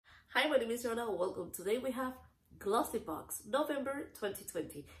Hi, my name is Rona. Welcome. Today we have GlossyBox November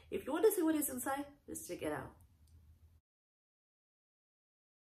 2020. If you want to see what is inside, let's check it out.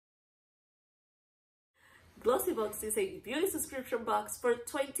 GlossyBox is a beauty subscription box for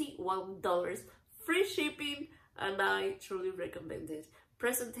 $21, free shipping, and I truly recommend it.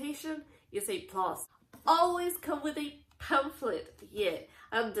 Presentation is a plus. Always come with a pamphlet, yeah.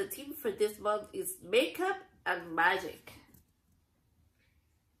 And the theme for this month is makeup and magic.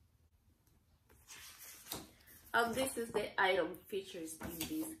 And this is the item features in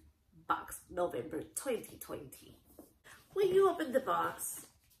this box, November 2020. When you open the box,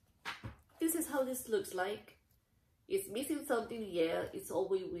 this is how this looks like. It's missing something, yeah, it's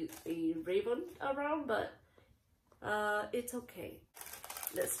always with a ribbon around, but it's okay.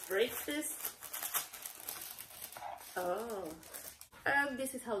 Let's break this. Oh, and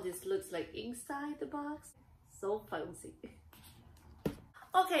this is how this looks like inside the box. So fancy.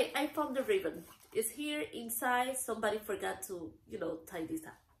 Okay, I found the ribbon. It's here inside. Somebody forgot to, tie this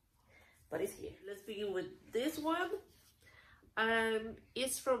up. But it's here. Let's begin with this one. And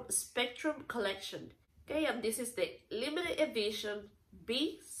it's from Spectrum Collection. Okay, and this is the limited edition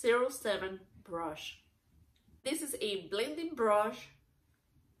B07 brush. This is a blending brush.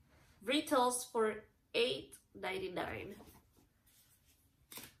 Retails for $8.99.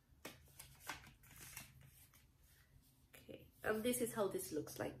 Okay, and this is how this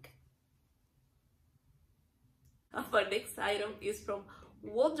looks like. Our next item is from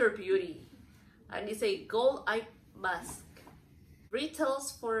Wonder Beauty, and it's a gold eye mask.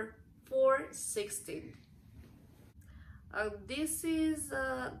 Retails for $4.16. And this is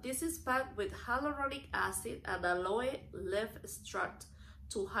packed with hyaluronic acid and aloe leaf extract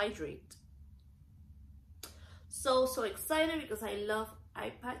to hydrate. So excited because I love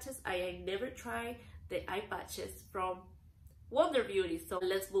eye patches. I never tried the eye patches from Wonder Beauty. So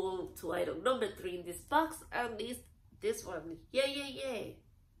let's move on to item number 3 in this box, and is this one. Yay!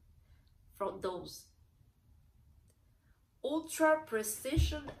 From those. Ultra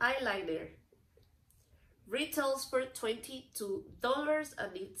Precision Eyeliner. Retails for $22,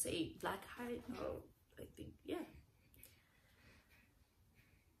 and it's a black highlight. Oh, I think, yeah,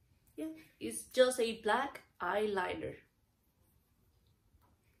 it's just a black eyeliner.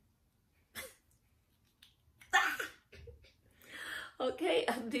 Okay,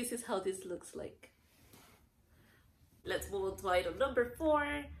 and this is how this looks like. Let's move on to item number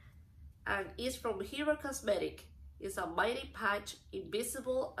 4, and it's from Hero Cosmetic. It's a Mighty Patch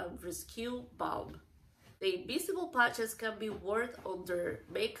Invisible and Rescue Balm. The invisible patches can be worn under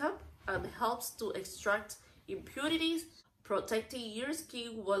makeup and helps to extract impurities, protecting your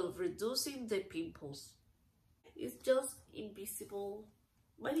skin while reducing the pimples. It's just invisible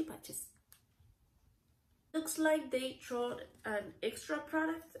Mighty Patches. Looks like they throw an extra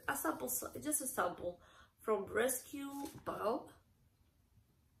product, a sample, just a sample from Rescue Balm.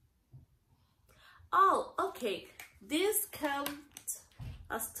 Oh, okay. This comes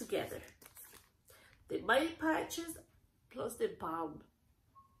as together. The Mighty Patches plus the balm.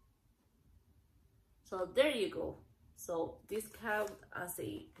 So there you go. So this counts as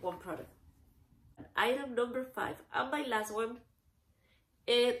a one product. And item number 5, and my last one,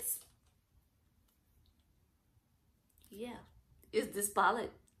 it's this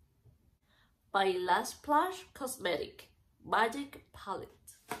palette by Lash Splash Cosmetic Magic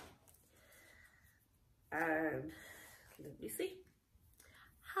Palette. And let me see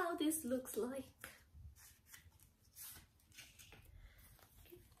how this looks like.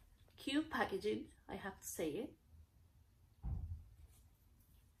 Cute packaging, I have to say it.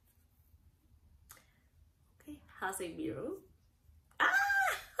 Okay, has a mirror.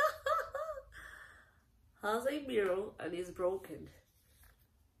 Has a mirror and is broken.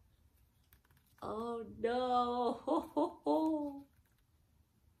 Oh no!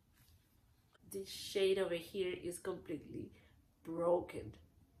 This shade over here is completely broken.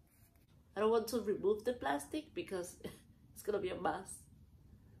 I don't want to remove the plastic because it's gonna be a mess.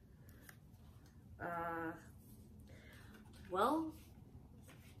 Well,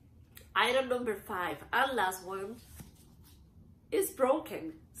 item number 5 and last one is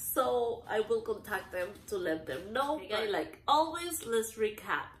broken, so I will contact them to let them know. Okay, like always, let's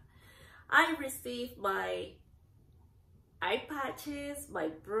recap. I received my eye patches, my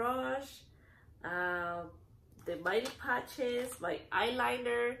brush, the Mighty Patches, my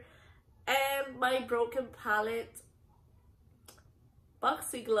eyeliner, and my broken palette.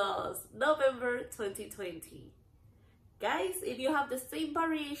 BoxyGloss November 2020. Guys, if you have the same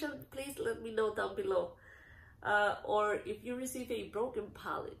variation, please let me know down below. Or if you receive a broken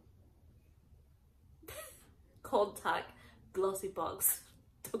palette, contact GlossyBox.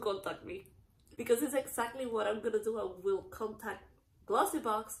 to contact me, because it's exactly what I'm gonna do. I will contact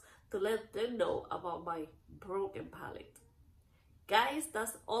GlossyBox to let them know about my broken palette. Guys,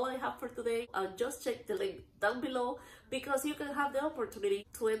 that's all I have for today. I'll just check the link down below because you can have the opportunity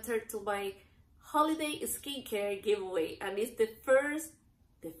to enter to my holiday skincare giveaway, and it's the first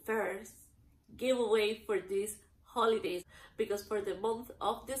giveaway for these holidays, because for the month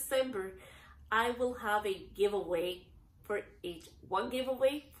of December I will have a giveaway for one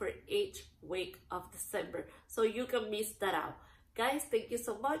giveaway for each week of December, so you can miss that out. Guys, thank you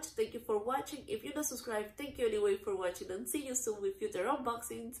so much. Thank you for watching. If you're not subscribed, thank you anyway for watching, and see you soon with future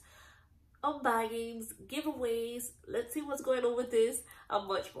unboxings, unbaggings, giveaways. Let's see what's going on with this and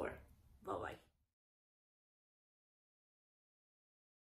much more. Bye bye.